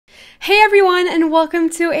Hey everyone, and welcome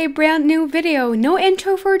to a brand new video. No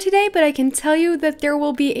intro for today, but I can tell you that there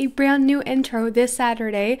will be a brand new intro this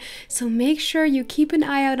Saturday, so make sure you keep an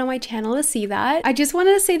eye out on my channel to see that. I just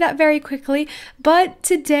wanted to say that very quickly, but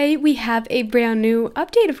today we have a brand new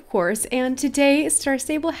update, of course, and today Star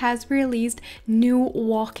Stable has released new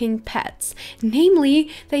walking pets. Namely,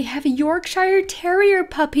 they have Yorkshire Terrier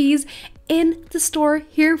puppies in the store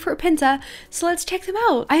here for Pinta, so let's check them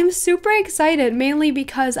out. I am super excited, mainly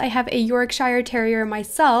because I have a Yorkshire Terrier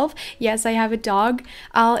myself. Yes, I have a dog.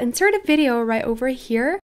 I'll insert a video right over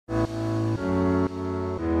here.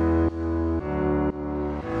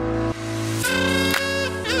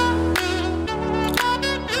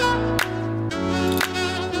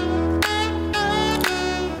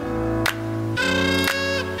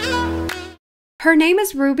 Her name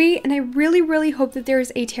is Ruby, and I really hope that there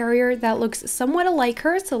is a terrier that looks somewhat like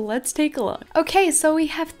her, so let's take a look. Okay, so we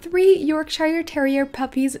have 3 Yorkshire Terrier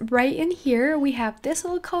puppies right in here. We have this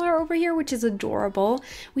little color over here, which is adorable.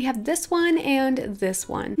 We have this one and this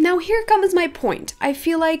one. Now here comes my point. I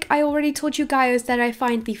feel like I already told you guys that I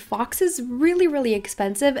find the foxes really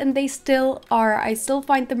expensive, and they still are. I still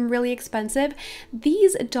find them really expensive.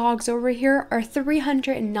 These dogs over here are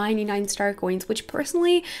 399 star coins, which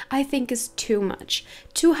personally I think is too much.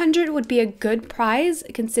 200 would be a good price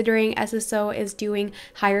considering SSO is doing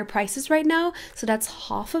higher prices right now, so that's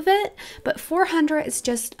half of it, but 400 is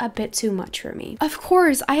just a bit too much for me. Of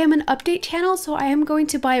course, I am an update channel, so I am going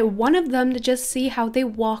to buy one of them to just see how they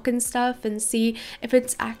walk and stuff and see if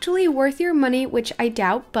it's actually worth your money, which I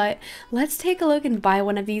doubt, but let's take a look and buy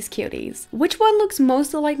one of these cuties. Which one looks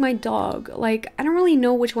most like my dog? Like, I don't really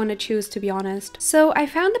know which one to choose, to be honest. So I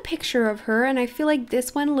found a picture of her and I feel like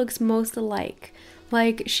this one looks most alike.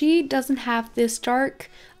 Like, she doesn't have this dark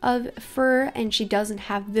of fur and she doesn't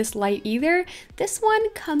have this light either. This one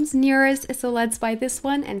comes nearest, so let's buy this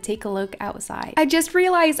one and take a look outside. I just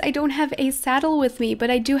realized I don't have a saddle with me, but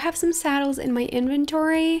I do have some saddles in my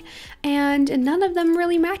inventory and none of them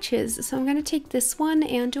really matches, so I'm gonna take this one.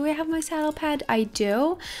 And do I have my saddle pad? I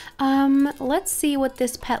do. Let's see what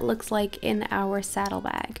this pet looks like in our saddle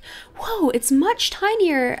bag. Whoa, it's much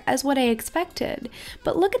tinier as what I expected,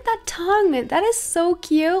 but look at that tongue. That is so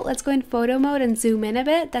cute. Let's go in photo mode and zoom in a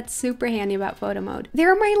bit. That's super handy about photo mode.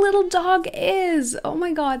 There my little dog is. Oh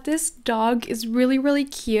my god, this dog is really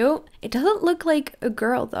cute. It doesn't look like a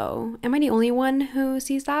girl though. Am I the only one who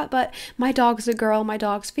sees that? But my dog's a girl, my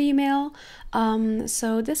dog's female.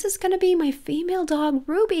 So this is gonna be my female dog,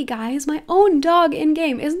 Ruby, guys. My own dog in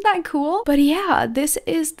game. Isn't that cool? But yeah, this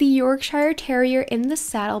is the Yorkshire Terrier in the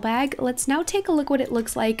saddlebag. Let's now take a look what it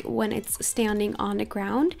looks like when it's standing on the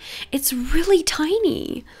ground. It's really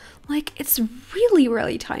tiny. Like, it's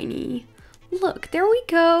really tiny. Look, there we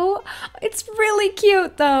go. It's really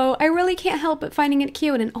cute though. I really can't help but finding it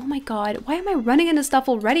cute. And oh my god, why am I running into stuff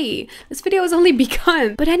already? This video has only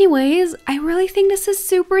begun. But anyways, I really think this is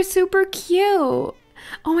super cute.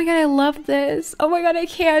 Oh my god, I love this. Oh my god, I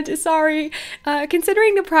can't. Sorry.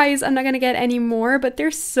 Considering the price, I'm not gonna get any more, but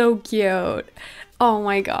they're so cute. Oh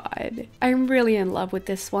my god, I'm really in love with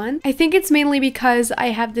this one. I think it's mainly because I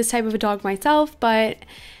have this type of a dog myself, but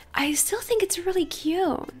I still think it's really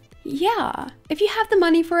cute. Yeah, if you have the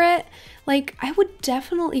money for it, like, I would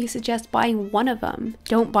definitely suggest buying one of them.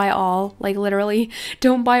 Don't buy all, like literally,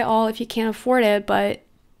 don't buy all if you can't afford it, but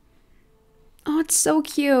oh, it's so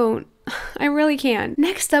cute. I really can.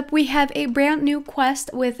 Next up, we have a brand new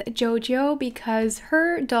quest with Jojo because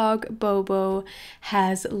her dog Bobo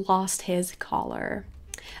has lost his collar.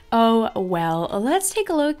 Oh well, let's take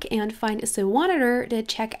a look and find Siwanator to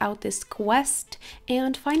check out this quest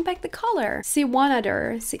and find back the collar.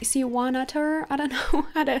 Siwanator, I don't know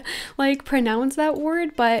how to like pronounce that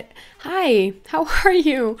word, but hi, how are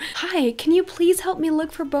you? Hi, can you please help me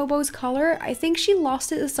look for Bobo's collar? I think she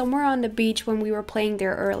lost it somewhere on the beach when we were playing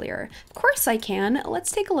there earlier. Of course I can.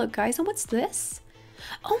 Let's take a look, guys. And what's this?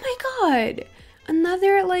 Oh my god,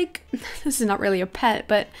 another, like, this is not really a pet,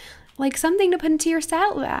 but like something to put into your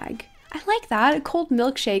saddlebag. I like that. A cold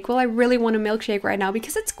milkshake. Well, I really want a milkshake right now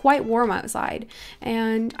because it's quite warm outside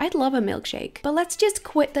and I'd love a milkshake. But let's just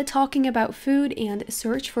quit the talking about food and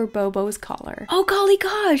search for Bobo's collar. Oh golly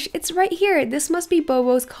gosh, it's right here. This must be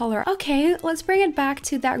Bobo's collar. Okay, let's bring it back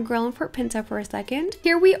to that grill in Fort Pinta for a second.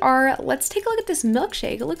 Here we are. Let's take a look at this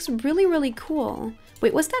milkshake. It looks really cool.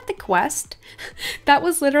 Wait, was that the quest? That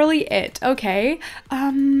was literally it. Okay.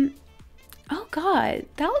 Oh god,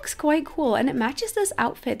 that looks quite cool, and it matches this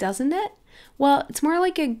outfit, doesn't it? Well, it's more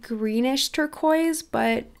like a greenish turquoise,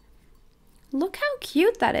 but Look how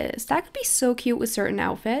cute that is. That could be so cute with certain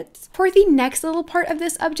outfits. For the next little part of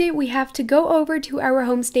this update, we have to go over to our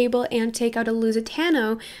home stable and take out a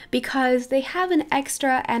Lusitano because they have an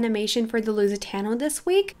extra animation for the Lusitano this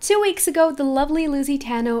week. 2 weeks ago, the lovely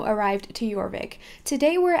Lusitano arrived to Jorvik.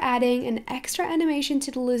 Today, we're adding an extra animation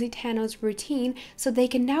to the Lusitano's routine so they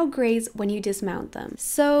can now graze when you dismount them.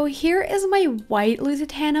 So here is my white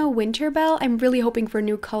Lusitano Winterbell. I'm really hoping for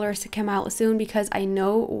new colors to come out soon because I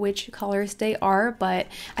know which colors they are, but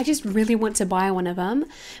I just really want to buy one of them.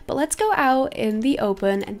 But let's go out in the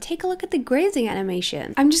open and take a look at the grazing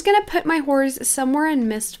animation. I'm just gonna put my horse somewhere in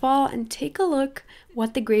Mistfall and take a look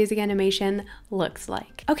what the grazing animation looks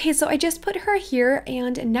like. Okay, so I just put her here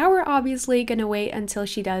and now we're obviously gonna wait until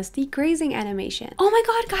she does the grazing animation. Oh my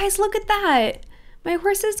god, guys, look at that! My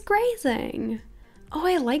horse is grazing. Oh,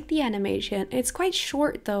 I like the animation. It's quite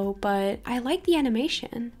short though, but I like the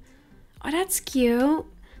animation. Oh, that's cute.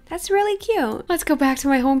 That's really cute. Let's go back to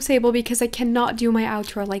my home stable because I cannot do my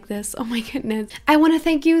outro like this. Oh my goodness. I want to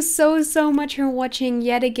thank you so much for watching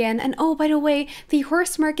yet again. And oh, by the way, the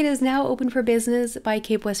horse market is now open for business by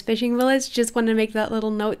Cape West Fishing Village. Just want to make that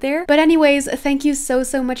little note there. But anyways, thank you so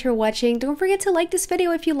much for watching. Don't forget to like this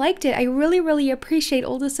video if you liked it. I really appreciate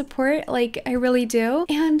all the support. Like, I really do.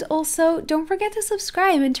 And also, don't forget to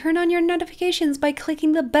subscribe and turn on your notifications by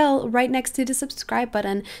clicking the bell right next to the subscribe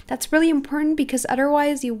button. That's really important because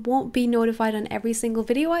otherwise you won't be notified on every single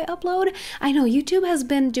video I upload. I know YouTube has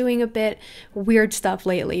been doing a bit weird stuff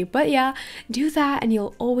lately, but yeah, do that and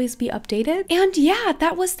you'll always be updated. And yeah,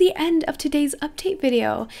 that was the end of today's update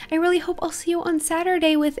video. I really hope I'll see you on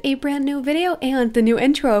Saturday with a brand new video and the new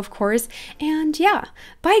intro, of course. And yeah,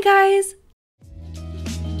 bye guys!